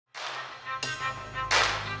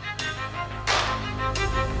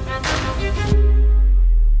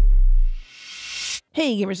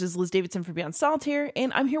Hey gamers, this is Liz Davidson from Beyond Solitaire,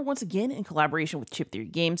 and I'm here once again in collaboration with Chip Theory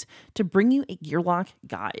Games to bring you a Gearloc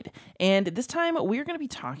guide. And this time we're going to be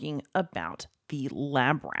talking about the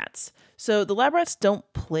lab rats. So the lab rats don't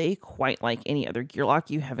play quite like any other Gearloc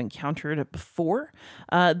you have encountered before.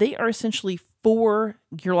 They are essentially 4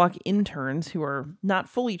 Gearloc interns who are not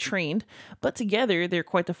fully trained, but together they're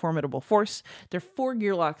quite the formidable force. They're 4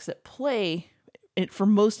 Gearlocs that play for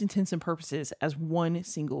most intents and purposes as one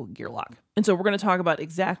single Gearloc. And so we're going to talk about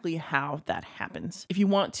exactly how that happens. If you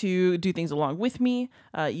want to do things along with me,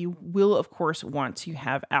 you will of course want to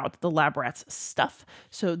have out the lab rats stuff.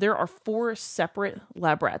 So there are 4 separate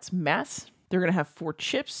lab rats mats. They're going to have 4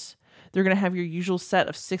 chips. They're going to have your usual set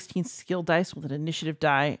of 16 skill dice with an initiative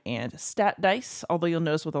die and stat dice, although you'll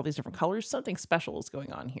notice with all these different colors, something special is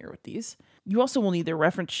going on here with these. You also will need their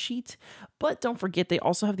reference sheet, but don't forget they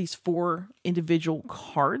also have these 4 individual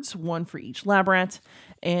cards, one for each lab rat,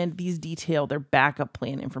 and these detail their backup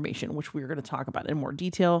plan information, which we're going to talk about in more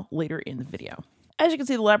detail later in the video. As you can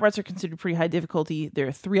see, the lab rats are considered pretty high difficulty.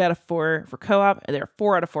 They're 3 out of 4 for co-op, and they're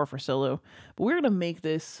 4 out of 4 for solo, but we're going to make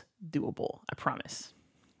this doable, I promise.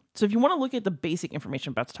 So if you want to look at the basic information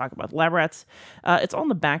I'm about to talk about lab rats, it's on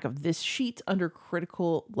the back of this sheet under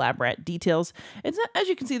critical lab rat details. As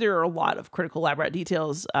you can see, there are a lot of critical lab rat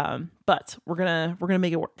details, but we're gonna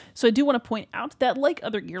make it work. So I do want to point out that like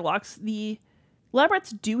other Gearlocs, the lab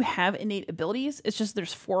rats do have innate abilities. It's just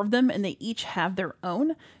there's 4 of them and they each have their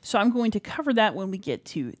own. So I'm going to cover that when we get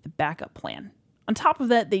to the backup plan. On top of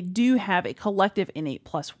that, they do have a collective innate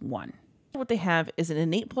 +1. What they have is an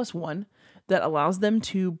innate +1 that allows them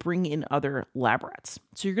to bring in other lab rats.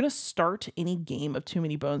 So you're going to start any game of Too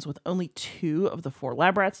Many Bones with only 2 of the 4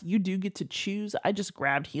 lab rats. You do get to choose. I just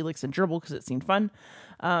grabbed Helix and Gerbil because it seemed fun,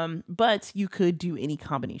 but you could do any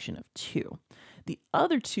combination of 2. The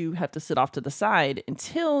other 2 have to sit off to the side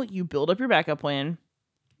until you build up your backup plan,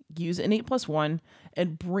 use innate +1,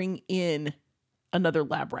 and bring in another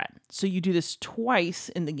lab rat. So you do this twice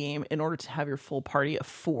in the game in order to have your full party of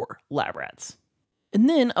 4 lab rats. And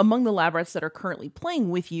then among the lab rats that are currently playing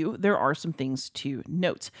with you, there are some things to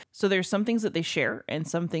note. So there's some things that they share and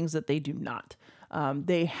some things that they do not.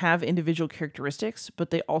 They have individual characteristics, but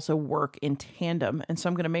they also work in tandem. And so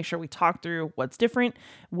I'm going to make sure we talk through what's different,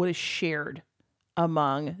 what is shared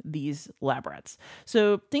among these lab rats.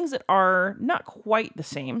 So things that are not quite the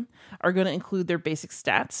same are going to include their basic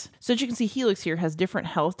stats. So as you can see, Helix here has different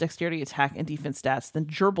health, dexterity, attack, and defense stats than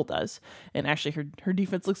Gerbil does. And actually her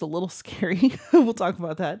defense looks a little scary. We'll talk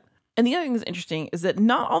about that. And the other thing that's interesting is that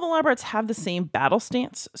not all the lab rats have the same battle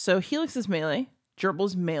stance. So Helix is melee, Gerbil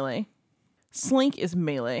is melee, Slank is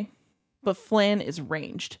melee, but Flan is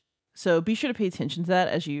ranged. So be sure to pay attention to that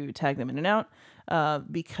as you tag them in and out,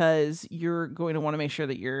 because you're going to want to make sure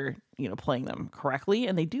that you're, playing them correctly,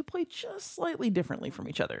 and they do play just slightly differently from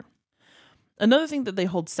each other. Another thing that they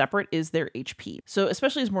hold separate is their HP. So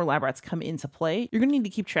especially as more lab rats come into play, you're going to need to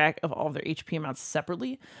keep track of all of their HP amounts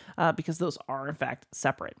separately, because those are in fact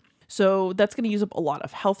separate. So that's going to use up a lot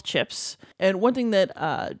of health chips. And one thing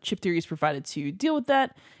that Chip Theory has provided to deal with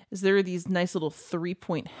that is there are these nice little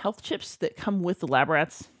 3-point health chips that come with the lab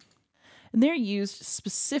rats. And they're used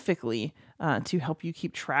specifically to help you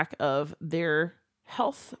keep track of their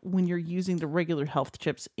health when you're using the regular health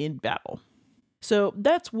chips in battle. So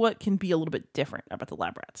that's what can be a little bit different about the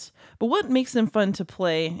lab rats. But what makes them fun to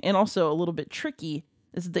play and also a little bit tricky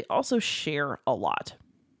is that they also share a lot.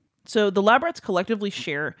 So the lab rats collectively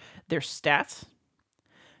share their stats,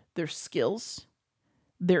 their skills,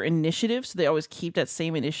 their initiative. So they always keep that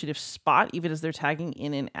same initiative spot even as they're tagging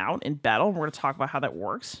in and out in battle. And we're going to talk about how that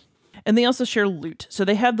works. And they also share loot. So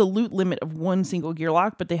they have the loot limit of 1 single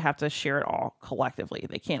Gearloc, but they have to share it all collectively.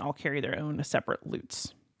 They can't all carry their own separate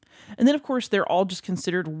loots. And then, of course, they're all just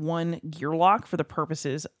considered 1 Gearloc for the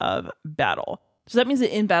purposes of battle. So that means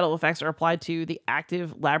that in-battle effects are applied to the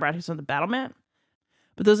active lab rat who's on the battle mat.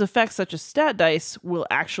 But those effects, such as stat dice, will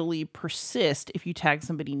actually persist if you tag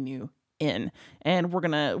somebody new in. And we're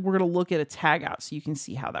gonna look at a tag out so you can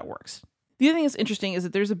see how that works. The other thing that's interesting is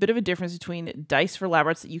that there's a bit of a difference between dice for lab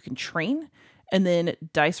rats that you can train and then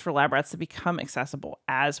dice for lab rats that become accessible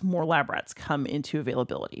as more lab rats come into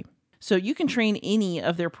availability. So you can train any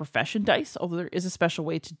of their profession dice, although there is a special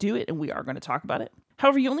way to do it, and we are going to talk about it.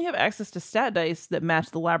 However, you only have access to stat dice that match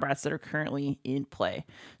the lab rats that are currently in play.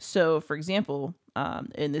 So, for example,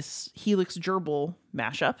 in this Helix Gerbil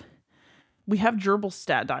mashup, we have Gerbil's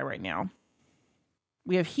stat die right now.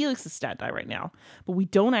 We have Helix's stat die right now, but we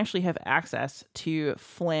don't actually have access to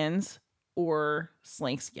Flan's or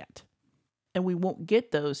Slank's yet. And we won't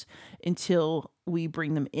get those until we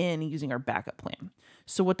bring them in using our backup plan.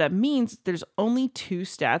 So what that means, there's only 2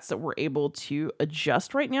 stats that we're able to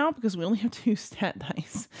adjust right now because we only have 2 stat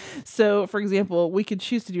dice. So for example, we could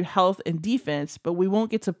choose to do health and defense, but we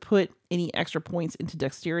won't get to put any extra points into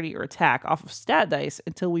dexterity or attack off of stat dice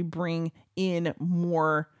until we bring in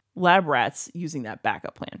more lab rats using that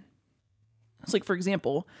backup plan. So like for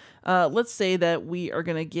example, let's say that we are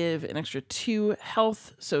going to give an extra 2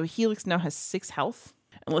 health. So Helix now has 6 health,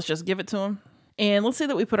 and let's just give it to him. And let's say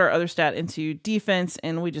that we put our other stat into defense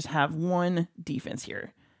and we just have 1 defense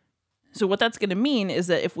here. So what that's going to mean is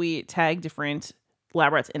that if we tag different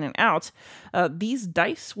lab rats in and out, these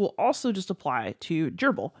dice will also just apply to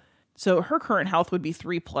Gerbil. So her current health would be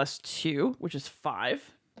 3 plus 2, which is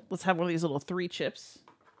 5. Let's have one of these little 3 chips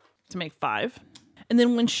to make 5. And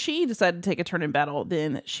then when she decided to take a turn in battle,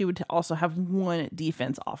 then she would also have 1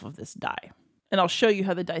 defense off of this die. And I'll show you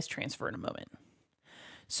how the dice transfer in a moment.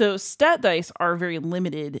 So stat dice are very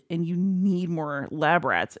limited and you need more lab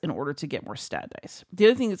rats in order to get more stat dice. The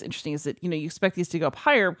other thing that's interesting is that, you expect these to go up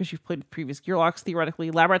higher because you've played previous Gearlocs. Theoretically,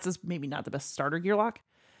 lab rats is maybe not the best starter Gearloc,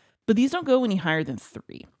 but these don't go any higher than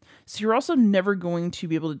 3. So you're also never going to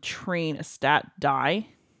be able to train a stat die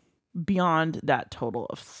beyond that total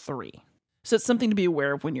of 3. So it's something to be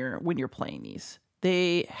aware of when you're playing these.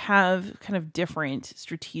 They have kind of different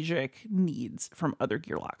strategic needs from other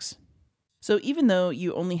Gearlocs. So even though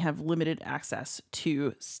you only have limited access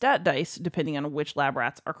to stat dice, depending on which lab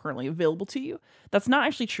rats are currently available to you, that's not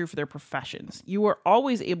actually true for their professions. You are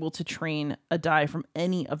always able to train a die from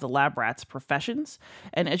any of the lab rats' professions.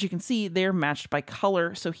 And as you can see, they're matched by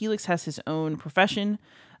color. So Helix has his own profession.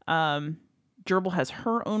 Gerbil has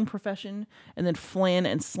her own profession. And then Flan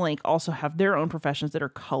and Slank also have their own professions that are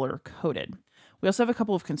color-coded. We also have a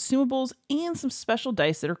couple of consumables and some special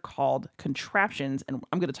dice that are called contraptions, and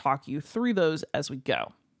I'm going to talk you through those as we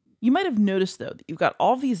go. You might have noticed, though, that you've got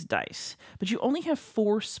all these dice, but you only have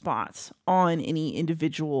 4 spots on any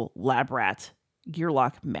individual lab rat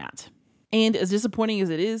Gearloc mat. And as disappointing as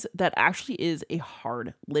it is, that actually is a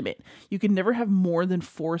hard limit. You can never have more than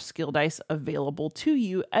 4 skill dice available to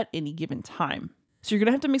you at any given time. So you're going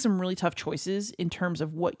to have to make some really tough choices in terms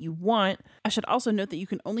of what you want. I should also note that you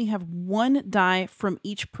can only have 1 die from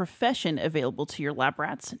each profession available to your lab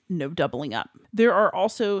rats, no doubling up. There are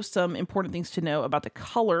also some important things to know about the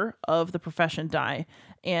color of the profession die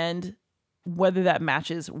and whether that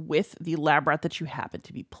matches with the lab rat that you happen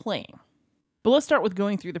to be playing. But let's start with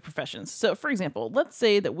going through the professions. So for example, let's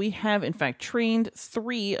say that we have in fact trained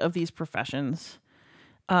 3 of these professions,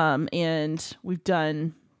 and we've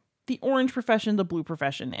done the orange profession, the blue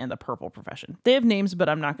profession, and the purple profession. They have names, but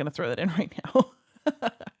I'm not going to throw that in right now.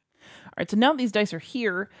 All right, so now that these dice are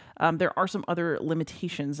here, there are some other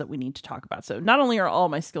limitations that we need to talk about. So not only are all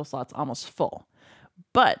my skill slots almost full,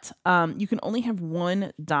 but you can only have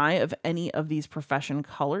 1 die of any of these profession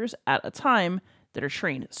colors at a time that are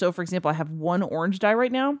trained. So for example, I have 1 orange die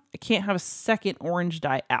right now. I can't have a second orange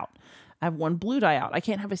die out. I have 1 blue die out. I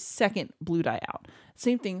can't have a second blue die out.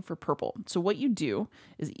 Same thing for purple. So what you do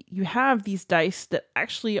is you have these dice that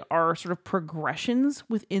actually are sort of progressions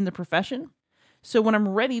within the profession. So when I'm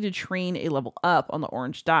ready to train a level up on the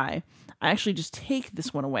orange die, I actually just take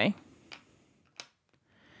this one away.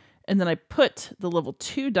 And then I put the level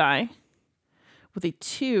 2 die with a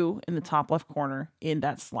 2 in the top left corner in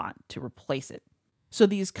that slot to replace it. So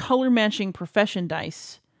these color matching profession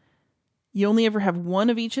dice, you only ever have 1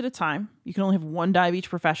 of each at a time. You can only have 1 die of each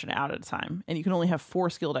profession out at a time. And you can only have 4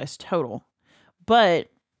 skill dice total. But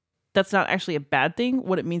that's not actually a bad thing.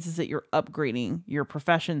 What it means is that you're upgrading your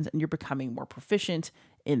professions and you're becoming more proficient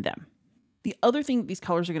in them. The other thing these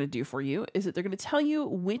colors are going to do for you is that they're going to tell you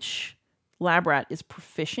which lab rat is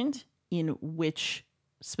proficient in which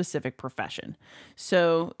specific profession.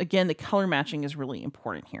 So again, the color matching is really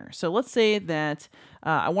important here. So let's say that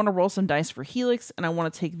I want to roll some dice for Helix and I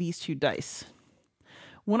want to take these 2 dice.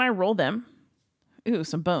 When I roll them, ooh,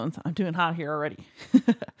 some bones. I'm doing hot here already.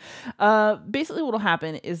 Basically what will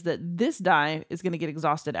happen is that this die is going to get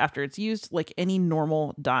exhausted after it's used, like any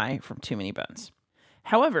normal die from Too Many Bones.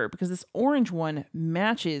 However, because this orange one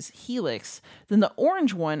matches Helix, then the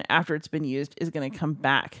orange one, after it's been used, is going to come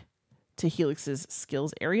back to Helix's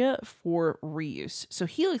skills area for reuse. So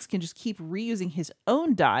Helix can just keep reusing his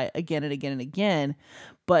own die again and again and again,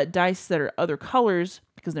 but dice that are other colors,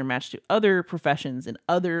 because they're matched to other professions and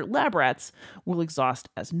other lab rats, will exhaust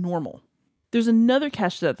as normal. There's another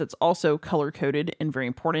catch to that that's also color-coded and very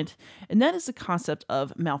important, and that is the concept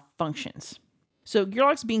of malfunctions. So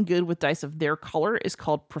Gearlocs being good with dice of their color is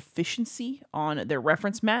called proficiency on their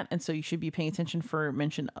reference mat, and so you should be paying attention for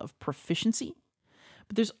mention of proficiency.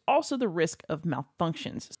 but there's also the risk of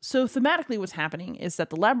malfunctions. So thematically what's happening is that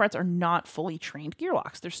the lab rats are not fully trained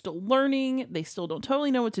Gearlocs. They're still learning, they still don't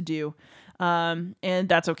totally know what to do, and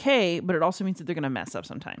that's okay, but it also means that they're going to mess up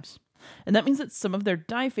sometimes. And that means that some of their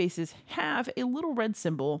die faces have a little red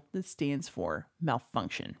symbol that stands for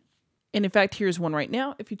malfunction. And in fact, here's one right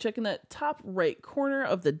now. If you check in that top right corner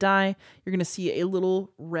of the die, you're going to see a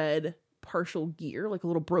little red partial gear, like a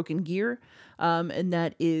little broken gear, and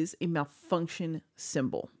that is a malfunction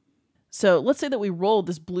symbol. So let's say that we rolled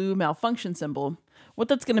this blue malfunction symbol. What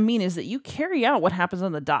that's going to mean is that you carry out what happens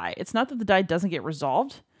on the die. It's not that the die doesn't get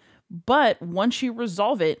resolved, but once you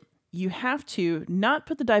resolve it, you have to not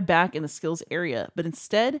put the die back in the skills area, but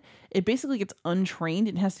instead it basically gets untrained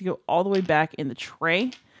and has to go all the way back in the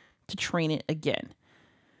tray to train it again.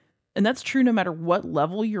 And that's true no matter what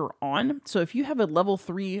level you're on. So if you have a level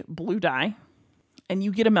 3 blue die and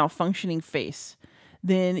you get a malfunctioning face,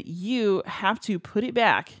 then you have to put it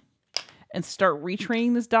back and start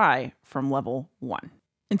retraining this die from level 1.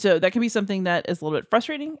 And so that can be something that is a little bit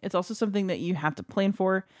frustrating. It's also something that you have to plan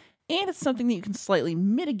for. And it's something that you can slightly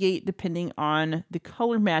mitigate depending on the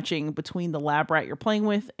color matching between the lab rat you're playing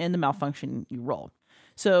with and the malfunction you roll.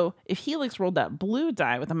 So if Helix rolled that blue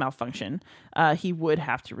die with a malfunction, he would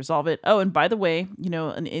have to resolve it. Oh, and by the way, you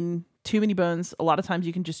know, in Too Many Bones, a lot of times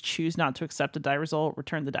you can just choose not to accept a die result,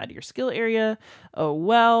 return the die to your skill area. Oh,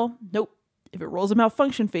 well, nope. If it rolls a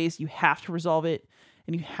malfunction phase, you have to resolve it,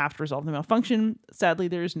 and you have to resolve the malfunction. Sadly,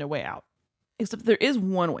 there is no way out. Except there is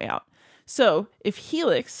one way out. So if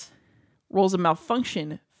Helix rolls a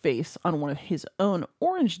malfunction face on one of his own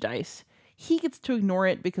orange dice, he gets to ignore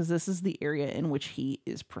it because this is the area in which he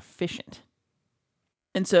is proficient.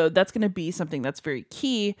 And so that's going to be something that's very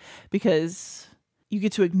key because you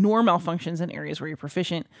get to ignore malfunctions in areas where you're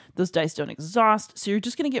proficient. Those dice don't exhaust, so you're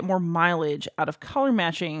just going to get more mileage out of color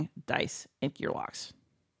matching dice and Gearlocs.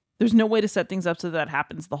 There's no way to set things up so that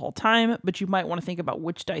happens the whole time, but you might want to think about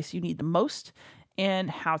which dice you need the most and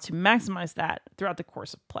how to maximize that throughout the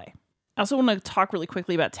course of play. I also want to talk really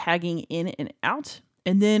quickly about tagging in and out.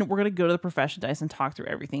 And then we're going to go to the profession dice and talk through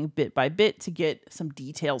everything bit by bit to get some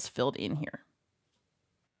details filled in here.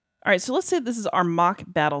 All right, so let's say this is our mock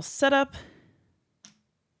battle setup,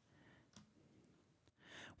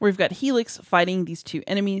 where we've got Helix fighting these two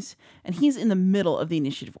enemies, and he's in the middle of the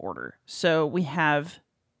initiative order. So we have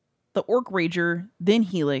the Orc Rager, then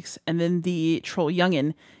Helix, and then the Troll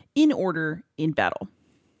Youngin in order in battle.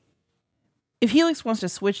 If Helix wants to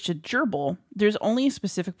switch to Gerbil, there's only a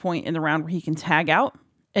specific point in the round where he can tag out.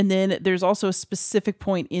 And then there's also a specific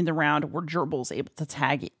point in the round where Gerbil is able to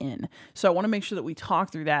tag in. So I want to make sure that we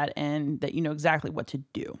talk through that and that you know exactly what to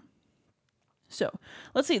do. So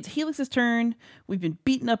let's say it's Helix's turn. We've been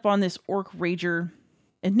beaten up on this Orc Rager.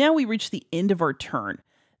 And now we reach the end of our turn.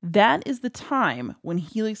 That is the time when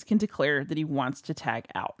Helix can declare that he wants to tag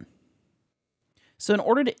out. So in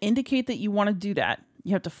order to indicate that you want to do that,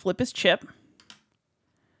 you have to flip his chip.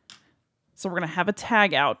 So we're going to have a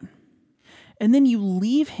tag out, and then you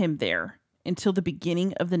leave him there until the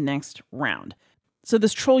beginning of the next round. So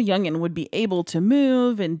this Troll Youngin would be able to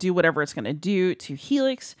move and do whatever it's going to do to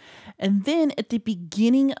Helix. And then at the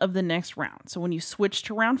beginning of the next round, so when you switch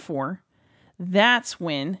to round 4, that's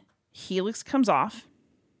when Helix comes off.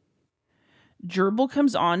 Gerbil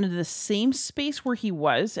comes on into the same space where he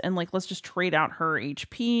was, and like, let's just trade out her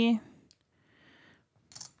HP.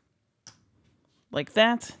 Like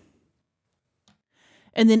that.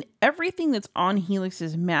 And then everything that's on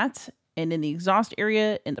Helix's mat and in the exhaust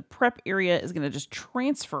area and the prep area is going to just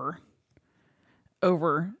transfer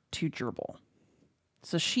over to Gerbil.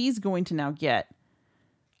 So she's going to now get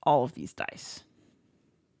all of these dice.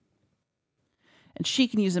 And she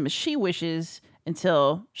can use them as she wishes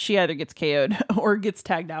until she either gets KO'd or gets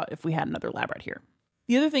tagged out if we had another lab rat here.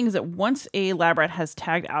 The other thing is that once a lab rat has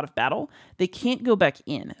tagged out of battle, they can't go back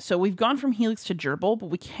in. So we've gone from Helix to Gerbil, but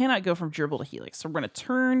we cannot go from Gerbil to Helix. So we're going to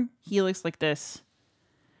turn Helix like this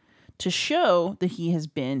to show that he has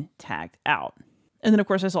been tagged out. And then, of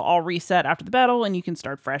course, this will all reset after the battle, and you can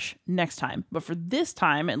start fresh next time. But for this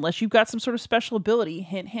time, unless you've got some sort of special ability,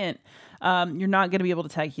 hint, hint, you're not going to be able to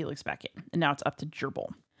tag Helix back in. And now it's up to Gerbil.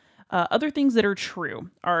 Other things that are true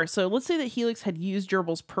are, so let's say that Helix had used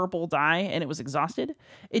Gerbil's purple die and it was exhausted.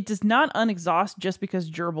 It does not unexhaust just because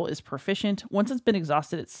Gerbil is proficient. Once it's been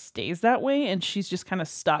exhausted, it stays that way, and she's just kind of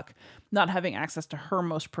stuck not having access to her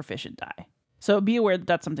most proficient die. So be aware that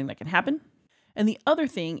that's something that can happen. And the other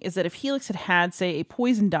thing is that if Helix had, say, a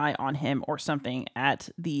poison die on him or something at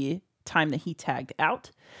the time that he tagged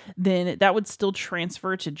out, then that would still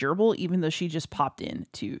transfer to Gerbil, even though she just popped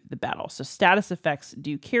into the battle. So status effects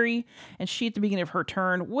do carry, and she at the beginning of her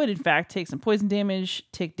turn would in fact take some poison damage,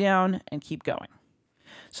 tick down, and keep going.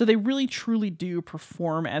 So they really truly do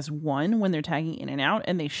perform as one when they're tagging in and out,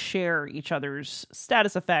 and they share each other's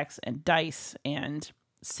status effects and dice and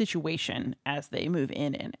situation as they move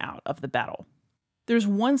in and out of the battle. There's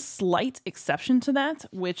one slight exception to that,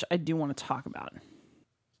 which I do want to talk about.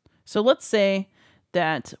 So let's say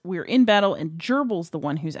that we're in battle and Gerbil's the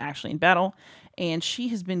one who's actually in battle, and she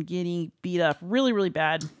has been getting beat up really, really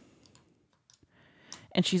bad.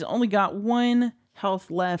 And she's only got 1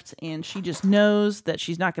 health left, and she just knows that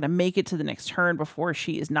she's not going to make it to the next turn before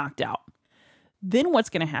she is knocked out. Then what's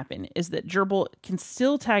going to happen is that Gerbil can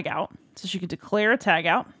still tag out, so she can declare a tag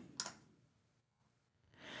out.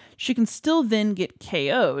 She can still then get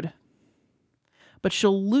KO'd, but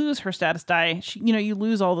she'll lose her status die. You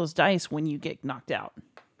lose all those dice when you get knocked out.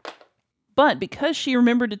 But because she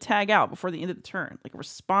remembered to tag out before the end of the turn, like a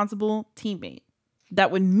responsible teammate,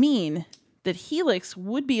 that would mean that Helix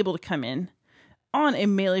would be able to come in on a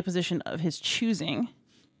melee position of his choosing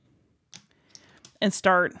and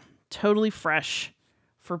start totally fresh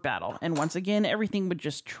for battle. And once again, everything would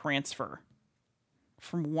just transfer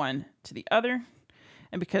from one to the other.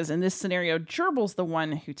 And because in this scenario, Gerbil's the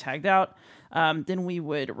one who tagged out, then we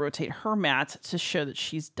would rotate her mat to show that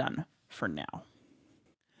she's done for now.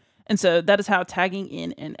 And so that is how tagging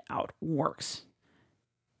in and out works.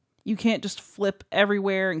 You can't just flip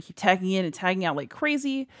everywhere and keep tagging in and tagging out like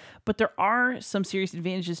crazy, but there are some serious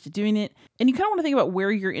advantages to doing it. And you kind of want to think about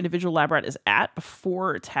where your individual lab rat is at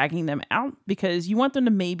before tagging them out, because you want them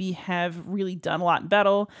to maybe have really done a lot in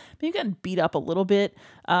battle, maybe gotten beat up a little bit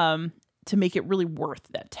to make it really worth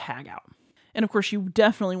that tag out. And of course, you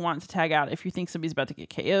definitely want to tag out if you think somebody's about to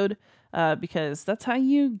get KO'd, because that's how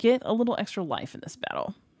you get a little extra life in this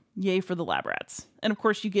battle. Yay for the lab rats. And of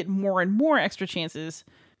course, you get more and more extra chances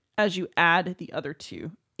as you add the other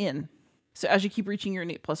two in. So as you keep reaching your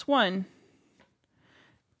innate +1,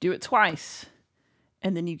 do it twice,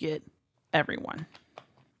 and then you get everyone.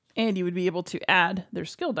 And you would be able to add their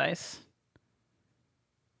skill dice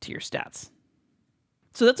to your stats.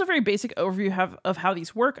 So that's a very basic overview of how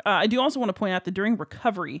these work. I do also want to point out that during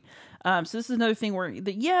recovery, so this is another thing where,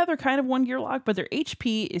 they're kind of one Gearloc, but their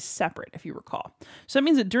HP is separate, if you recall. So that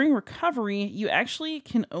means that during recovery, you actually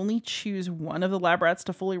can only choose one of the lab rats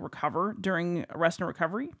to fully recover during rest and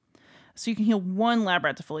recovery. So you can heal one lab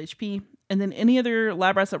rat to full HP, and then any other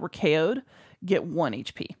lab rats that were KO'd get 1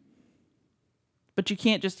 HP. But you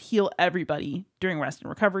can't just heal everybody during rest and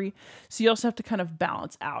recovery. So you also have to kind of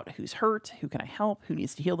balance out who's hurt, who can I help, who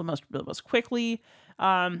needs to heal the most quickly.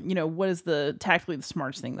 What is tactically the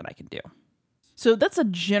smartest thing that I can do? So that's a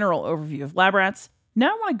general overview of lab rats. Now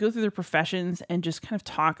I want to go through their professions and just kind of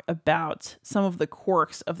talk about some of the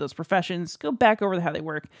quirks of those professions, go back over how they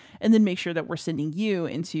work, and then make sure that we're sending you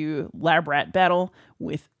into lab rat battle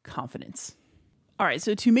with confidence. All right,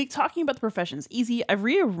 so to make talking about the professions easy, I've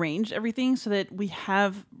rearranged everything so that we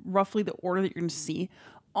have roughly the order that you're going to see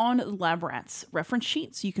on the lab rats reference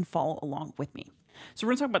sheet, so you can follow along with me. So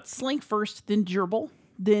we're going to talk about Slank first, then Gerbil,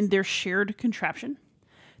 then their shared contraption.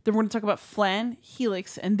 Then we're going to talk about Flan,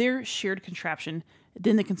 Helix, and their shared contraption,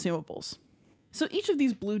 then the consumables. So each of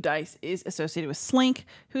these blue dice is associated with Slank,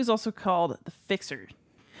 who is also called the Fixer.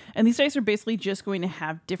 And these dice are basically just going to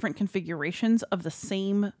have different configurations of the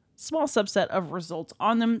same small subset of results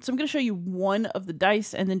on them. So I'm going to show you one of the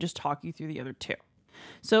dice and then just talk you through the other two.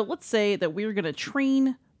 So let's say that we're going to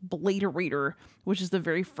train Bladerator, which is the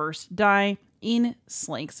very first die in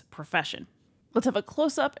Slank's profession. Let's have a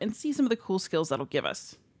close-up and see some of the cool skills that'll give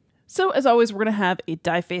us. So as always, we're going to have a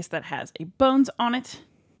die face that has a bones on it.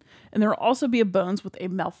 And there will also be a bones with a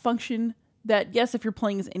malfunction that, yes, if you're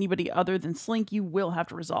playing as anybody other than Slank, you will have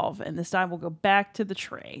to resolve. And this die will go back to the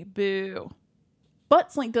tray. Boo.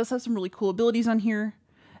 But Slank does have some really cool abilities on here,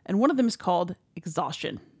 and one of them is called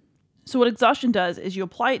Exhaustion. So what Exhaustion does is you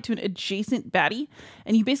apply it to an adjacent baddie,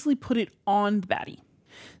 and you basically put it on the baddie.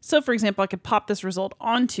 So for example, I could pop this result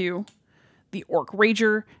onto the Orc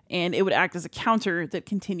Rager, and it would act as a counter that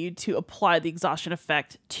continued to apply the Exhaustion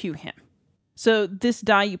effect to him. So this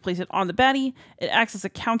die, you place it on the baddie, it acts as a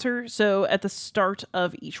counter, so at the start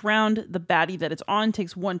of each round, the baddie that it's on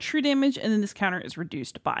takes 1 true damage, and then this counter is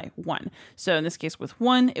reduced by 1. So in this case with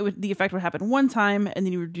 1, the effect would happen 1 time, and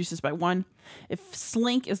then you reduce this by 1. If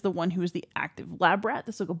Slank is the one who is the active lab rat,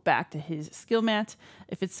 this will go back to his skill mat.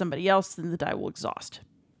 If it's somebody else, then the die will exhaust.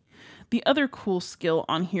 The other cool skill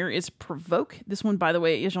on here is Provoke. This one, by the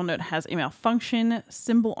way, as you'll note, has a malfunction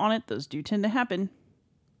symbol on it. Those do tend to happen.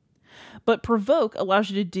 But Provoke allows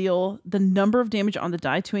you to deal the number of damage on the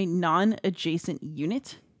die to a non-adjacent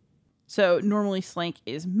unit. So normally Slank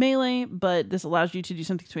is melee, but this allows you to do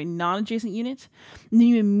something to a non-adjacent unit. And then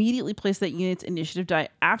you immediately place that unit's initiative die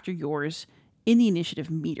after yours in the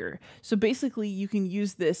initiative meter. So basically you can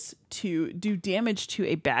use this to do damage to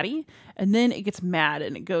a baddie, and then it gets mad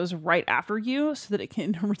and it goes right after you so that it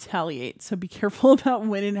can retaliate. So be careful about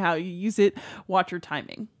when and how you use it. Watch your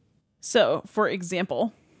timing. So for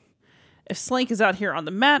example, if Slank is out here on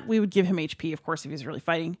the mat, we would give him HP, of course, if he's really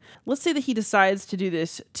fighting. Let's say that he decides to do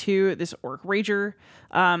this to this Orc Rager.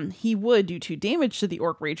 He would do 2 damage to the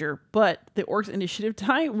Orc Rager, but the Orc's initiative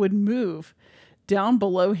die would move down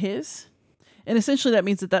below his. And essentially that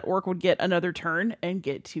means that that Orc would get another turn and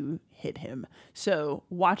get to hit him. So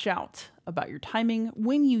watch out about your timing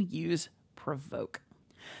when you use Provoke.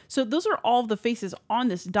 So those are all of the faces on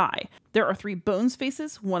this die. There are 3 Bones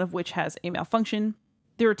faces, one of which has a malfunction.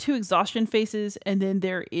 There are 2 Exhaustion faces, and then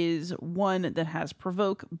there is one that has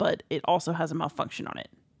Provoke, but it also has a malfunction on it.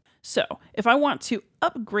 So if I want to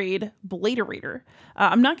upgrade Bladerator,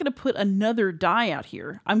 I'm not going to put another die out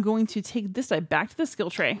here. I'm going to take this die back to the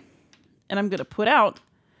skill tray, and I'm going to put out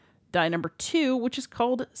die number 2, which is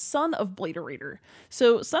called Son of Bladerator.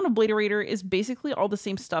 So Son of Bladerator is basically all the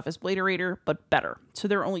same stuff as Bladerator, but better. So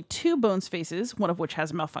there are only 2 Bones faces, one of which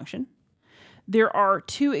has a malfunction. There are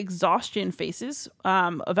 2 Exhaustion faces,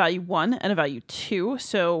 a value 1 and a value 2.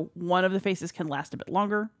 So one of the faces can last a bit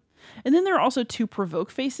longer. And then there are also 2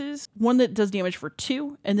 Provoke faces, one that does damage for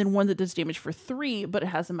 2, and then one that does damage for 3, but it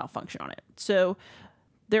has a malfunction on it. So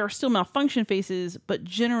there are still malfunction faces, but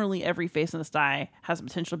generally every face on this die has the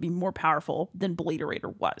potential to be more powerful than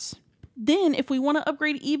Bladerator was. Then if we want to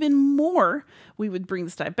upgrade even more, we would bring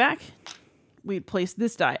this die back. We'd place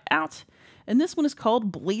this die out. And this one is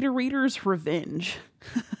called Bladerator's Revenge.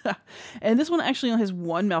 And this one actually only has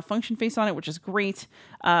 1 malfunction face on it, which is great.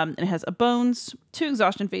 And it has a Bones, 2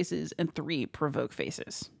 Exhaustion faces, and 3 Provoke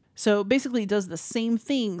faces. So basically it does the same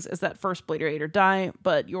things as that first Bladerator die,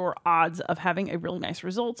 but your odds of having a really nice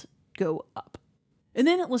result go up. And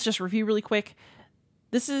then let's just review really quick.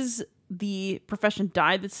 This is the profession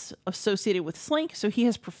die that's associated with Slank. So he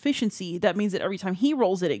has proficiency. That means that every time he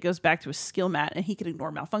rolls it, it goes back to his skill mat and he can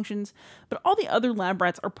ignore malfunctions. But all the other lab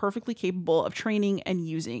rats are perfectly capable of training and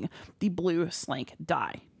using the blue Slank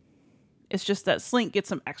die. It's just that Slank gets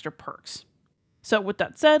some extra perks. So with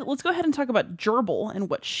that said, let's go ahead and talk about Gerbil and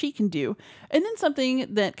what she can do, and then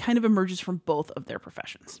something that kind of emerges from both of their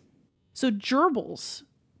professions. So Gerbil's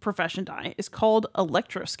profession die is called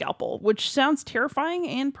Electroscalpel, which sounds terrifying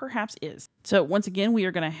and perhaps is. So once again, we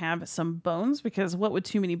are going to have some bones, because what would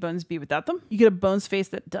too many bones be without them? You get a bones face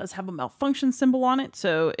that does have a malfunction symbol on it.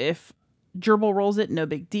 So if Gerbil rolls it, no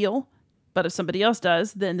big deal. But if somebody else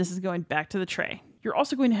does, then this is going back to the tray. You're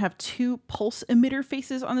also going to have 2 pulse emitter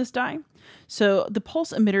faces on this die. So the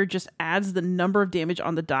pulse emitter just adds the number of damage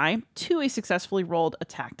on the die to a successfully rolled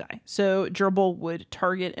attack die. So Gerbil would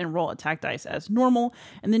target and roll attack dice as normal,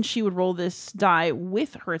 and then she would roll this die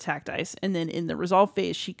with her attack dice, and then in the resolve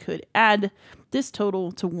phase, she could add this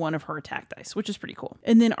total to one of her attack dice, which is pretty cool.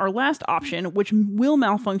 And then our last option, which will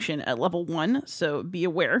malfunction at level 1, so be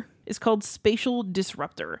aware, is called Spatial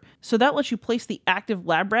Disruptor. So that lets you place the active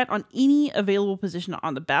lab rat on any available position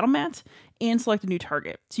on the battle mat and select a new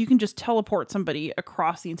target. So you can just teleport somebody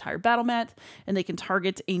across the entire battle mat and they can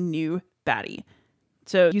target a new baddie.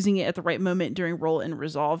 So using it at the right moment during roll and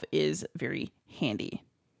resolve is very handy.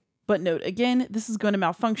 But note again, this is going to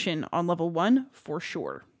malfunction on level 1 for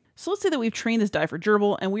sure. So let's say that we've trained this die for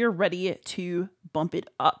Gerbil and we are ready to bump it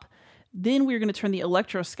up. Then we're going to turn the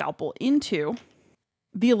Electroscalpel into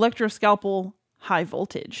the Electroscalpel High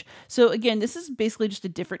Voltage. So again, this is basically just a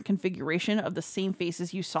different configuration of the same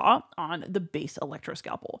faces you saw on the base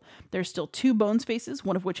Electroscalpel. There's still 2 bones faces,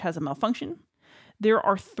 one of which has a malfunction. There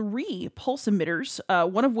are 3 pulse emitters,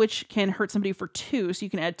 one of which can hurt somebody for 2, so you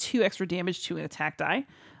can add 2 extra damage to an attack die.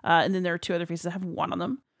 And then there are 2 other faces that have 1 on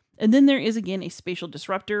them. And then there is again a Spatial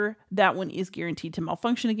Disruptor. That one is guaranteed to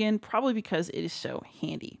malfunction again, probably because it is so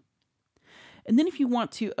handy. And then if you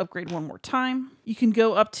want to upgrade one more time, you can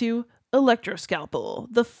go up to Electroscalpel,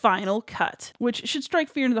 the Final Cut, which should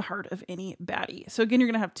strike fear into the heart of any baddie. So again, you're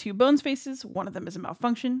going to have 2 bones faces. One of them is a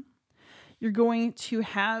malfunction. You're going to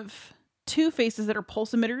have 2 faces that are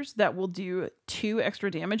pulse emitters that will do 2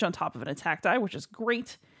 extra damage on top of an attack die, which is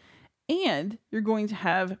great. And you're going to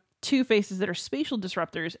have 2 faces that are spatial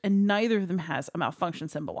disruptors, and neither of them has a malfunction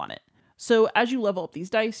symbol on it. So as you level up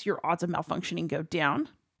these dice, your odds of malfunctioning go down.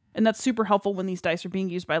 And that's super helpful when these dice are being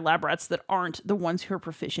used by lab rats that aren't the ones who are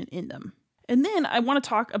proficient in them. And then I want to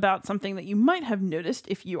talk about something that you might have noticed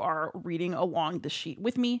if you are reading along the sheet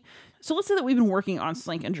with me. So let's say that we've been working on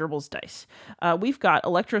Slank and Gerbil's dice. We've got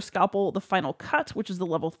Electroscalpel, the Final Cut, which is the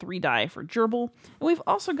level 3 die for Gerbil. And we've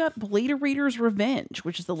also got Bladerator's Revenge,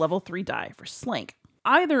 which is the level 3 die for Slank.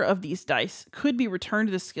 Either of these dice could be returned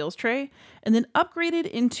to the skills tray and then upgraded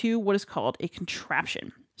into what is called a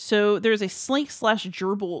contraption. So there's a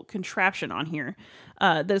Slank/Gerbil contraption on here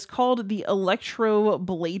that is called the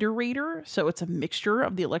Electrobladerator. So it's a mixture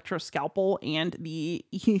of the Electroscalpel and the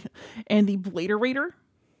Bladerator.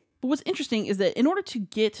 But what's interesting is that in order to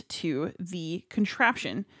get to the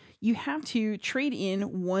contraption, you have to trade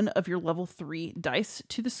in one of your level 3 dice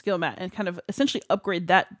to the skill mat and kind of essentially upgrade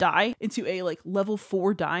that die into a level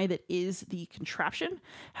 4 die that is the contraption.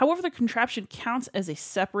 However, the contraption counts as a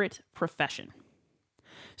separate profession.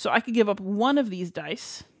 So I could give up one of these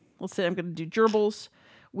dice. Let's say I'm going to do Gerbils.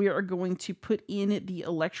 We are going to put in the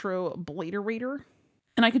Electrobladerator,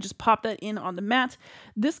 and I could just pop that in on the mat.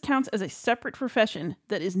 This counts as a separate profession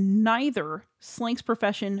that is neither Slank's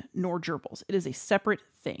profession nor Gerbil's. It is a separate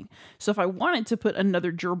thing. So if I wanted to put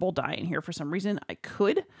another Gerbil die in here for some reason, I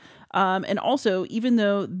could. And also, even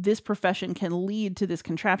though this profession can lead to this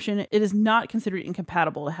contraption, it is not considered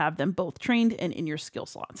incompatible to have them both trained and in your skill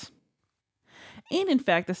slots. And in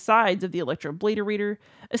fact, the sides of the Electrobladerator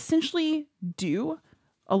essentially do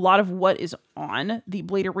a lot of what is on the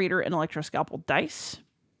Bladerator and Electroscalpel dice,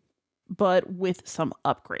 but with some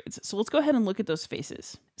upgrades. So let's go ahead and look at those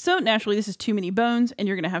faces. So naturally, this is too many bones, and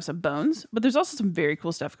you're going to have some bones, but there's also some very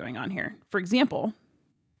cool stuff going on here. For example,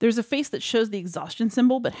 there's a face that shows the exhaustion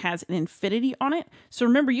symbol, but has an infinity on it. So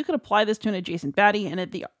remember, you could apply this to an adjacent baddie, and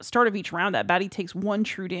at the start of each round, that baddie takes 1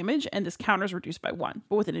 true damage, and this counter is reduced by 1.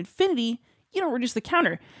 But with an infinity, you don't reduce the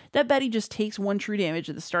counter. That baddie just takes 1 true damage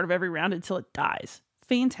at the start of every round until it dies.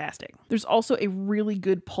 Fantastic. There's also a really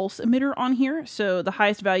good pulse emitter on here. So the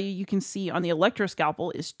highest value you can see on the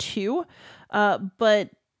Electroscalpel is 2. But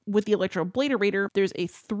with the Electrobladerator, there's a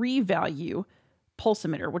 3 value pulse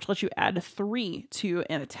emitter, which lets you add 3 to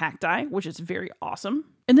an attack die, which is very awesome.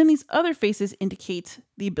 And then these other faces indicate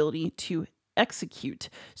the ability to execute.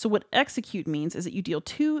 So what execute means is that you deal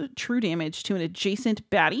 2 true damage to an adjacent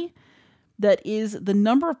baddie that is the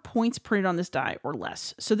number of points printed on this die or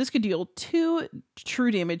less. So this could deal 2 true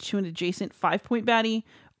damage to an adjacent 5-point baddie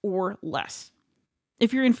or less.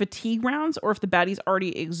 If you're in fatigue rounds, or if the baddie's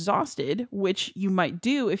already exhausted, which you might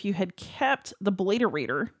do if you had kept the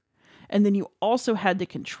Bladerator, and then you also had the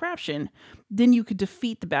contraption, then you could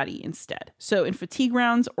defeat the baddie instead. So in fatigue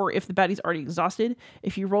rounds, or if the baddie's already exhausted,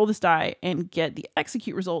 if you roll this die and get the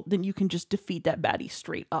execute result, then you can just defeat that baddie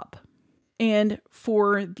straight up. And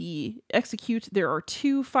for the execute, there are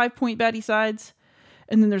 2 5-point baddie sides,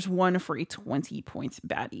 and then there's 1 for a 20 points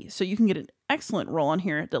baddie. So you can get an excellent roll on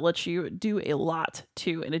here that lets you do a lot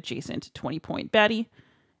to an adjacent 20-point baddie.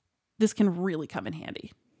 This can really come in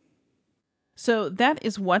handy. So that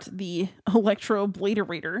is what the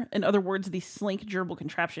Electrobladerator, in other words, the Slank Gerbil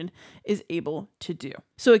contraption, is able to do.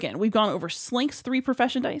 So again, we've gone over Slank's 3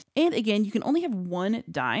 profession dice. And again, you can only have 1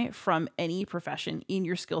 die from any profession in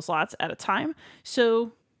your skill slots at a time.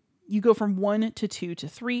 So you go from 1 to 2 to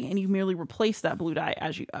 3, and you merely replace that blue die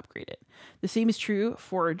as you upgrade it. The same is true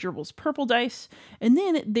for Gerbil's purple dice. And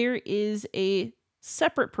then there is a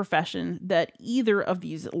separate profession that either of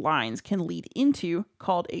these lines can lead into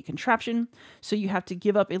called a contraption. So you have to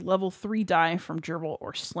give up a level 3 die from Gerbil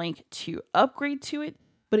or Slank to upgrade to it,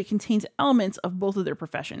 but it contains elements of both of their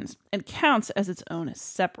professions and counts as its own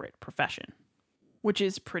separate profession, which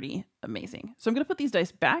is pretty amazing. So I'm going to put these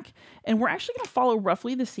dice back, and we're actually going to follow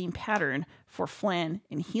roughly the same pattern for Flan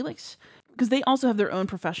and Helix, because they also have their own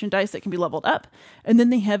profession dice that can be leveled up, and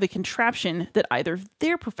then they have a contraption that either of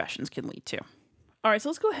their professions can lead to. All right, so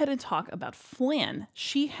let's go ahead and talk about Flan.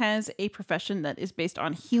 She has a profession that is based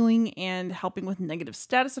on healing and helping with negative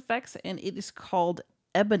status effects, and it is called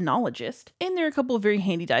Ebonologist. And there are a couple of very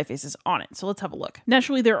handy die faces on it, so let's have a look.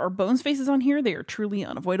 Naturally, there are bones faces on here. They are truly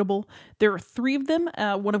unavoidable. There are 3 of them,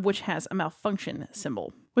 one of which has a malfunction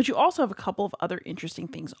symbol. But you also have a couple of other interesting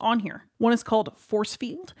things on here. One is called Force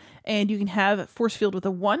Field, and you can have Force Field with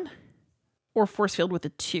a 1, or force field with a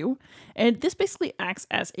 2, and this basically acts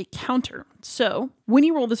as a counter. So when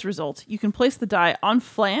you roll this result, you can place the die on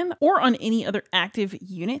Flan or on any other active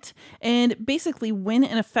unit, and basically when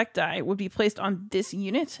an effect die would be placed on this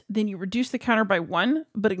unit, then you reduce the counter by 1,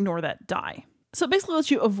 but ignore that die. So it basically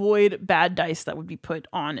lets you avoid bad dice that would be put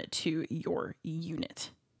on to your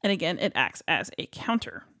unit. And again, it acts as a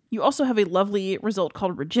counter. You also have a lovely result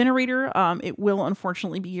called Rejuvenator. It will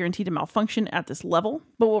unfortunately be guaranteed to malfunction at this level.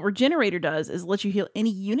 But what Rejuvenator does is let you heal any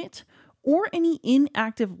unit or any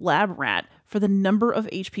inactive lab rat for the number of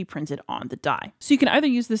HP printed on the die. So you can either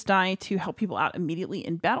use this die to help people out immediately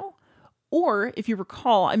in battle, or if you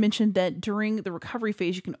recall, I mentioned that during the recovery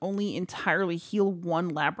phase, you can only entirely heal one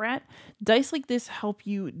lab rat. Dice like this help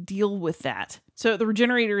you deal with that. So the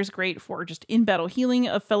Rejuvenator is great for just in-battle healing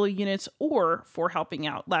of fellow units or for helping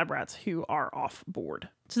out lab rats who are off board.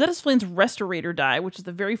 So that is Flan's Restorator die, which is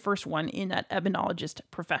the very first one in that Ebonologist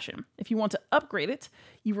profession. If you want to upgrade it,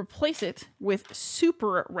 you replace it with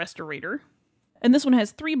Super Restorator. And this one has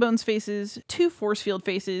 3 bones faces, 2 force field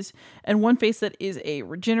faces, and 1 face that is a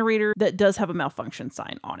regenerator that does have a malfunction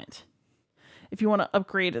sign on it. If you want to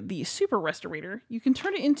upgrade the Super Restorator, you can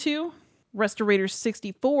turn it into Restorator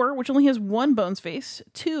 64, which only has 1 bones face,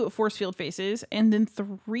 2 force field faces, and then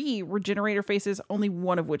 3 regenerator faces, only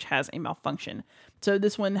 1 of which has a malfunction. So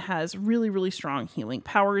this one has really, really strong healing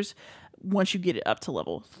powers once you get it up to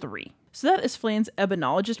level 3. So that is Flan's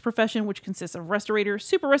Ebonologist profession, which consists of Restorator,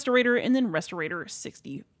 Super Restorator, and then Restorator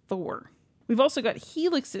 64. We've also got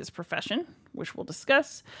Helix's profession, which we'll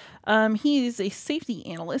discuss. He is a safety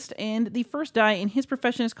analyst, and the first die in his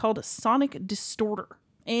profession is called Sonic Distorter.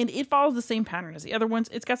 And it follows the same pattern as the other ones.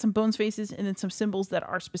 It's got some bones faces and then some symbols that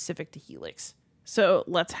are specific to Helix. So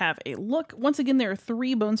let's have a look. Once again, there are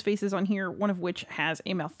 3 bones faces on here, one of which has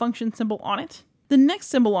a malfunction symbol on it. The next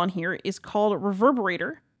symbol on here is called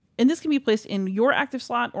Reverberator, and this can be placed in your active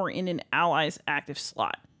slot or in an ally's active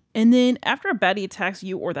slot. And then after a baddie attacks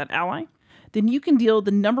you or that ally, then you can deal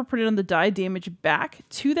the number printed on the die damage back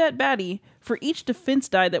to that baddie for each defense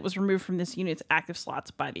die that was removed from this unit's active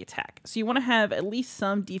slots by the attack. So you want to have at least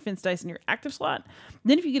some defense dice in your active slot.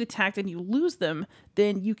 Then if you get attacked and you lose them,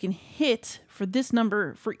 then you can hit for this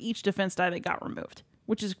number for each defense die that got removed,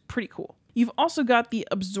 which is pretty cool. You've also got the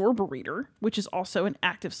Absorberator, which is also an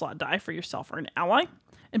active slot die for yourself or an ally.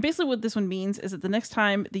 And basically what this one means is that the next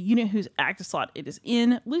time the unit whose active slot it is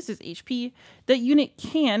in loses HP, that unit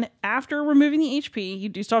can, after removing the HP, you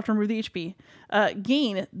do still have to remove the HP,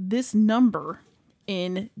 gain this number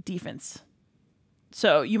in defense.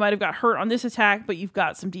 So you might have got hurt on this attack, but you've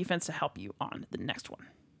got some defense to help you on the next one.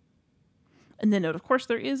 And then note, of course,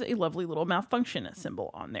 there is a lovely little malfunction symbol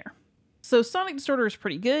on there. So Sonic Distorter is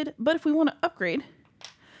pretty good, but if we want to upgrade,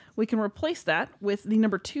 we can replace that with the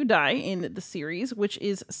number 2 die in the series, which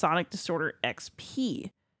is Sonic Distorter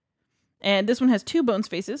XP. And this one has 2 bones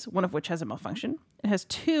faces, one of which has a malfunction. It has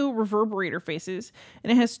 2 reverberator faces,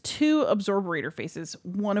 and it has 2 absorberator faces,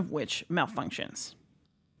 one of which malfunctions.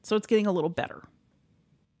 So it's getting a little better.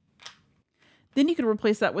 Then you can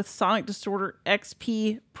replace that with Sonic Distorter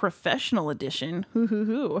XP Professional Edition,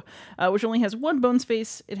 which only has 1 bones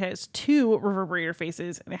face, it has 2 reverberator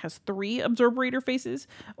faces, and it has 3 absorberator faces,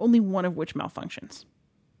 only 1 of which malfunctions.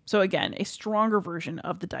 So again, a stronger version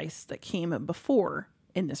of the dice that came before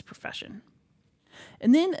in this profession.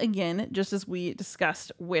 And then again, just as we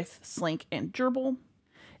discussed with Slank and Gerbil,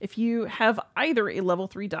 if you have either a level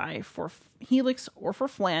 3 die for Helix or for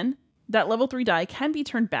Flan, that level 3 die can be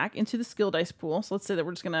turned back into the skill dice pool. So let's say that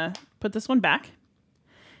we're just going to put this one back.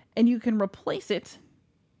 And you can replace it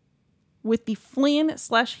with the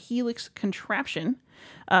Flan/Helix contraption,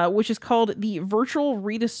 which is called the Virtual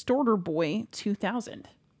Redistorter Boy 2000.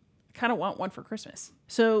 I kind of want one for Christmas.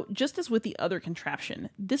 So just as with the other contraption,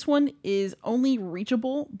 this one is only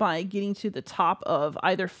reachable by getting to the top of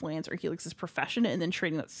either Flan's or Helix's profession and then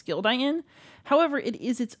trading that skill die in. However, it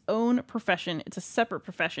is its own profession. It's a separate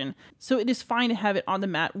profession. So it is fine to have it on the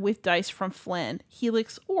mat with dice from Flan,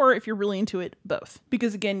 Helix, or if you're really into it, both.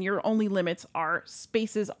 Because again, your only limits are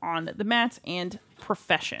spaces on the mat and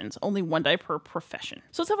professions. Only 1 die per profession.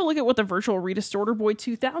 So let's have a look at what the Virtual Redistorter Boy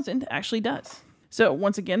 2000 actually does. So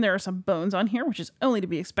once again, there are some bones on here, which is only to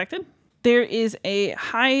be expected. There is a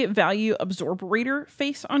high value absorberator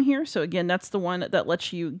face on here. So again, that's the one that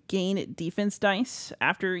lets you gain defense dice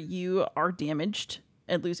after you are damaged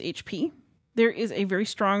and lose HP. There is a very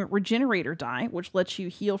strong regenerator die, which lets you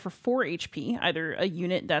heal for 4 HP, either a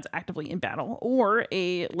unit that's actively in battle or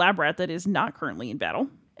a lab rat that is not currently in battle.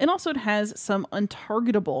 And also it has some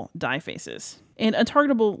untargetable die faces. And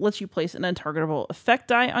untargetable lets you place an untargetable effect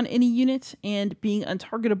die on any unit, and being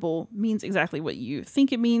untargetable means exactly what you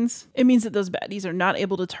think it means. It means that those baddies are not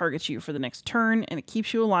able to target you for the next turn, and it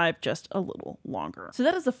keeps you alive just a little longer. So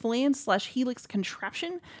that is the Flan/Helix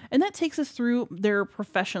contraption, and that takes us through their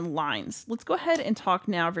profession lines. Let's go ahead and talk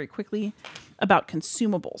now very quickly about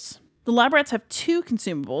consumables. The lab rats have 2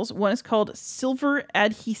 consumables. One is called Silver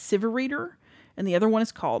Adhesiverator, and the other one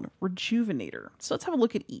is called Rejuvenator. So let's have a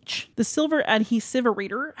look at each. The Silver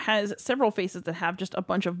Adhesiverator has several faces that have just a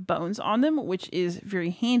bunch of bones on them, which is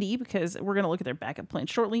very handy because we're going to look at their backup plan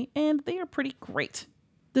shortly, and they are pretty great.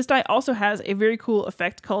 This die also has a very cool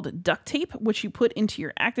effect called duct tape, which you put into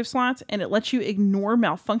your active slots, and it lets you ignore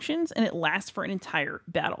malfunctions, and it lasts for an entire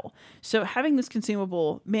battle. So having this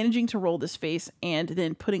consumable, managing to roll this face, and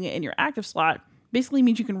then putting it in your active slot basically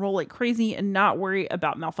means you can roll like crazy and not worry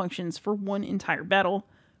about malfunctions for one entire battle.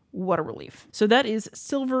 What a relief. So that is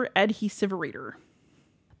Silver Adhesiverator.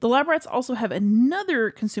 The lab rats also have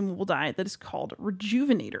another consumable die that is called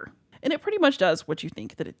Rejuvenator, and it pretty much does what you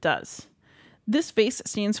think that it does. This face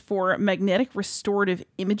stands for Magnetic Restorative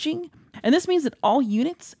Imaging, and this means that all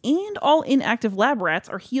units and all inactive lab rats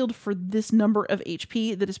are healed for this number of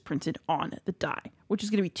HP that is printed on the die, which is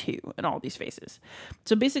going to be 2 in all these faces.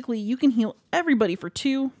 So basically, you can heal everybody for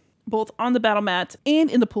 2, both on the battle mat and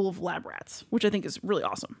in the pool of lab rats, which I think is really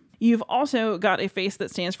awesome. You've also got a face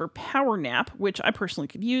that stands for Power Nap, which I personally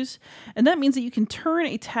could use, and that means that you can turn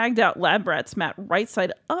a tagged out lab rat's mat right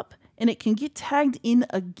side up, and it can get tagged in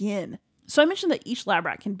again. So I mentioned that each lab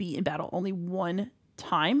rat can be in battle only one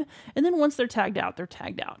time, and then once they're tagged out, they're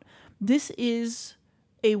tagged out. This is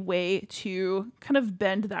a way to kind of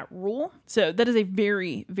bend that rule. So that is a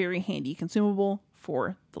very, very handy consumable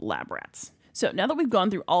for the lab rats. So now that we've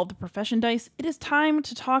gone through all of the profession dice, it is time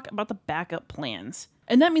to talk about the backup plans.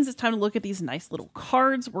 And that means it's time to look at these nice little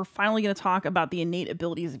cards. We're finally going to talk about the innate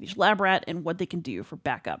abilities of each lab rat and what they can do for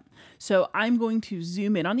backup. So I'm going to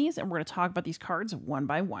zoom in on these, and we're going to talk about these cards one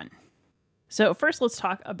by one. So first, let's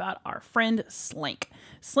talk about our friend Slank.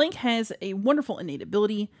 Slank has a wonderful innate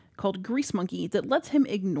ability called Grease Monkey that lets him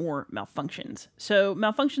ignore malfunctions. So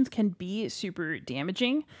malfunctions can be super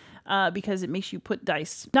damaging because it makes you put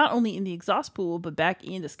dice not only in the exhaust pool, but back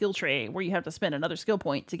in the skill tray where you have to spend another skill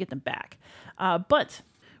point to get them back. But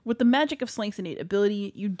with the magic of Slank's innate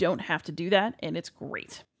ability, you don't have to do that, and it's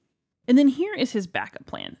great. And then here is his backup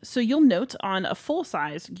plan. So you'll note on a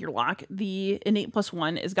full-size Gearloc, the innate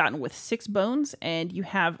 +1 is gotten with 6 bones, and you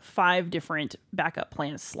have 5 different backup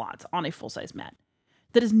plan slots on a full-size mat.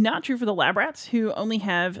 That is not true for the lab rats, who only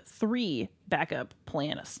have 3 backup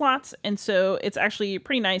plan slots, and so it's actually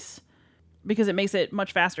pretty nice because it makes it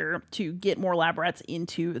much faster to get more lab rats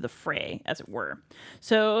into the fray, as it were.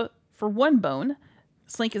 So for 1 bone,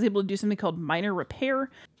 Slank is able to do something called Minor Repair.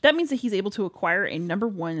 That means that he's able to acquire a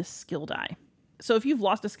 #1 skill die. So if you've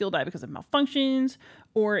lost a skill die because of malfunctions,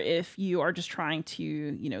 or if you are just trying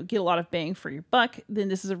to, get a lot of bang for your buck, then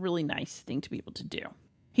this is a really nice thing to be able to do.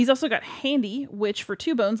 He's also got Handy, which for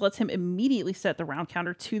 2 bones lets him immediately set the round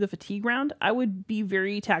counter to the fatigue round. I would be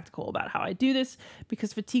very tactical about how I do this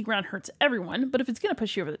because fatigue round hurts everyone, but if it's going to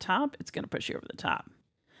push you over the top, it's going to push you over the top.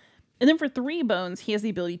 And then for 3 bones, he has the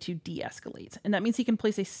ability to de-escalate, and that means he can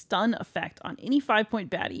place a stun effect on any 5-point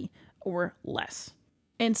baddie or less.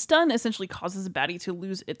 And stun essentially causes a baddie to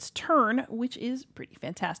lose its turn, which is pretty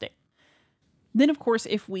fantastic. Then, of course,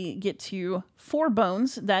 if we get to 4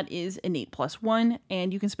 bones, that is innate +1,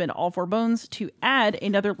 and you can spend all 4 bones to add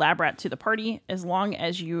another lab rat to the party as long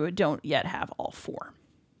as you don't yet have all 4.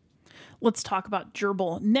 Let's talk about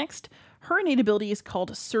Gerbil next. Her innate ability is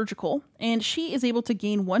called Surgical, and she is able to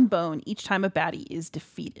gain 1 bone each time a baddie is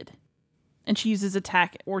defeated. And she uses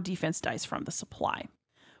attack or defense dice from the supply.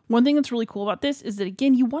 One thing that's really cool about this is that,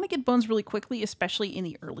 again, you want to get bones really quickly, especially in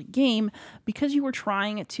the early game, because you are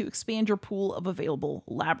trying to expand your pool of available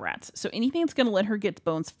lab rats. So anything that's going to let her get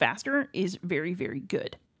bones faster is very, very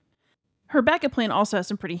good. Her backup plan also has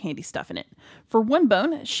some pretty handy stuff in it. For 1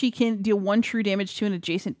 bone, she can deal 1 true damage to an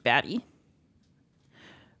adjacent baddie.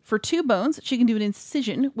 For 2 bones, she can do an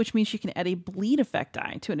incision, which means she can add a bleed effect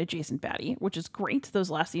die to an adjacent baddie, which is great. Those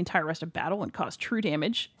last the entire rest of battle and cause true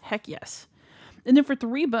damage. Heck yes. And then for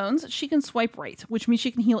 3 bones, she can swipe right, which means she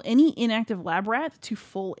can heal any inactive lab rat to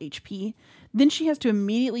full HP. Then she has to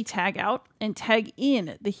immediately tag out and tag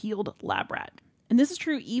in the healed lab rat. And this is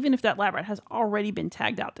true even if that lab rat has already been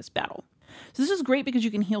tagged out this battle. So this is great because you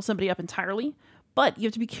can heal somebody up entirely, but you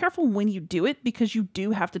have to be careful when you do it because you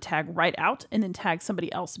do have to tag right out and then tag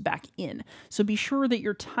somebody else back in. So be sure that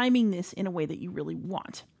you're timing this in a way that you really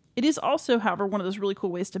want. It is also, however, one of those really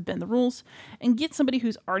cool ways to bend the rules and get somebody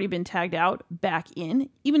who's already been tagged out back in,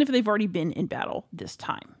 even if they've already been in battle this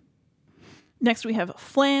time. Next, we have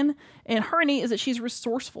Flan, and her innate is that she's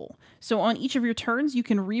resourceful. So on each of your turns, you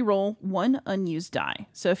can reroll 1 unused die.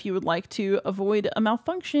 So if you would like to avoid a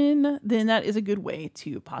malfunction, then that is a good way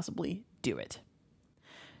to possibly do it.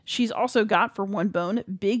 She's also got, for 1 bone,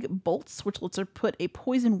 Big Bolts, which lets her put a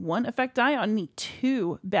poison 1 effect die on any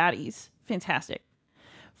 2 baddies. Fantastic.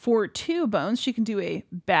 For 2 bones, she can do a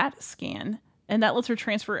Bat Scan, and that lets her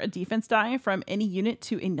transfer a defense die from any unit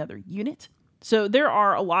to another unit. So there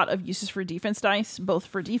are a lot of uses for defense dice, both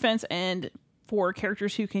for defense and for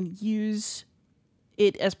characters who can use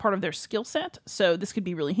it as part of their skill set, so this could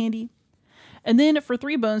be really handy. And then for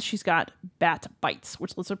 3 bones, she's got Bat Bites,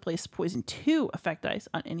 which lets her place Poison 2 effect dice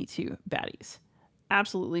on any 2 baddies.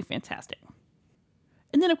 Absolutely fantastic.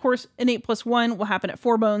 And then, of course, an 8+1 will happen at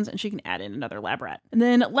 4 bones, and she can add in another lab rat. And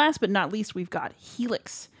then last but not least, we've got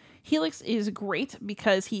Helix. Helix is great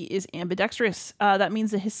because he is ambidextrous. That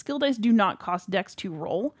means that his skill dice do not cost dex to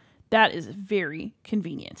roll. That is very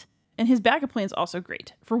convenient. And his backup plan is also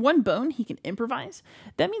great. For 1 bone, he can improvise.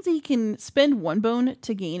 That means that he can spend 1 bone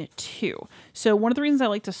to gain 2. So one of the reasons I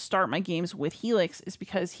like to start my games with Helix is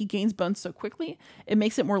because he gains bones so quickly, it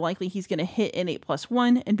makes it more likely he's going to hit an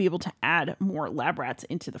 8+1 and be able to add more lab rats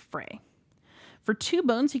into the fray. For 2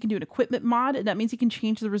 bones, he can do an equipment mod, and that means he can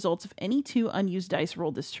change the results of any 2 unused dice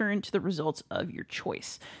rolled this turn to the results of your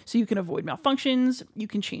choice. So you can avoid malfunctions, you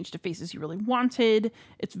can change to faces you really wanted.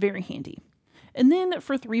 It's very handy. And then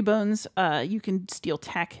for 3 bones, you can steal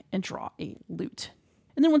tech and draw a loot.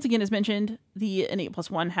 And then once again, as mentioned, an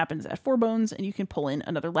 8+1 happens at 4 bones, and you can pull in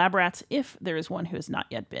another lab rat if there is one who has not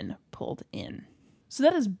yet been pulled in. So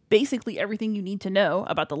that is basically everything you need to know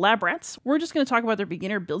about the lab rats. We're just going to talk about their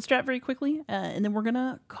beginner build strat very quickly, and then we're going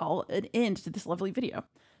to call an end to this lovely video.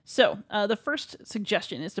 So the first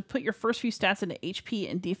suggestion is to put your first few stats into HP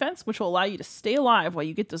and defense, which will allow you to stay alive while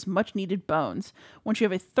you get those much needed bones. Once you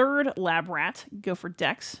have a 3rd lab rat, go for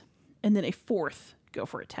dex, and then a 4th, go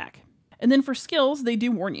for attack. And then for skills, they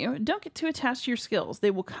do warn you, don't get too attached to your skills.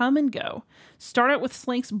 They will come and go. Start out with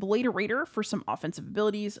Slank's Bladerator for some offensive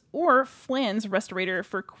abilities, or Flan's Restorator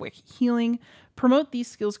for quick healing. Promote these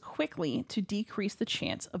skills quickly to decrease the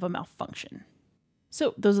chance of a malfunction.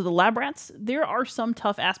 So those are the lab rats. There are some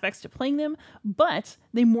tough aspects to playing them, but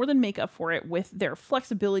they more than make up for it with their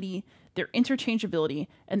flexibility, their interchangeability,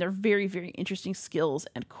 and their very, very interesting skills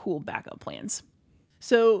and cool backup plans.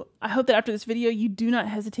 So I hope that after this video, you do not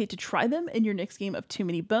hesitate to try them in your next game of Too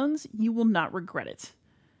Many Bones. You will not regret it.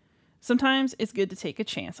 Sometimes it's good to take a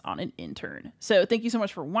chance on an intern. So thank you so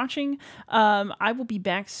much for watching. I will be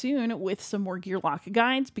back soon with some more Gearloc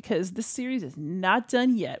guides because this series is not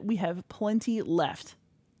done yet. We have plenty left.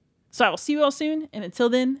 So I will see you all soon, and until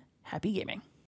then, happy gaming.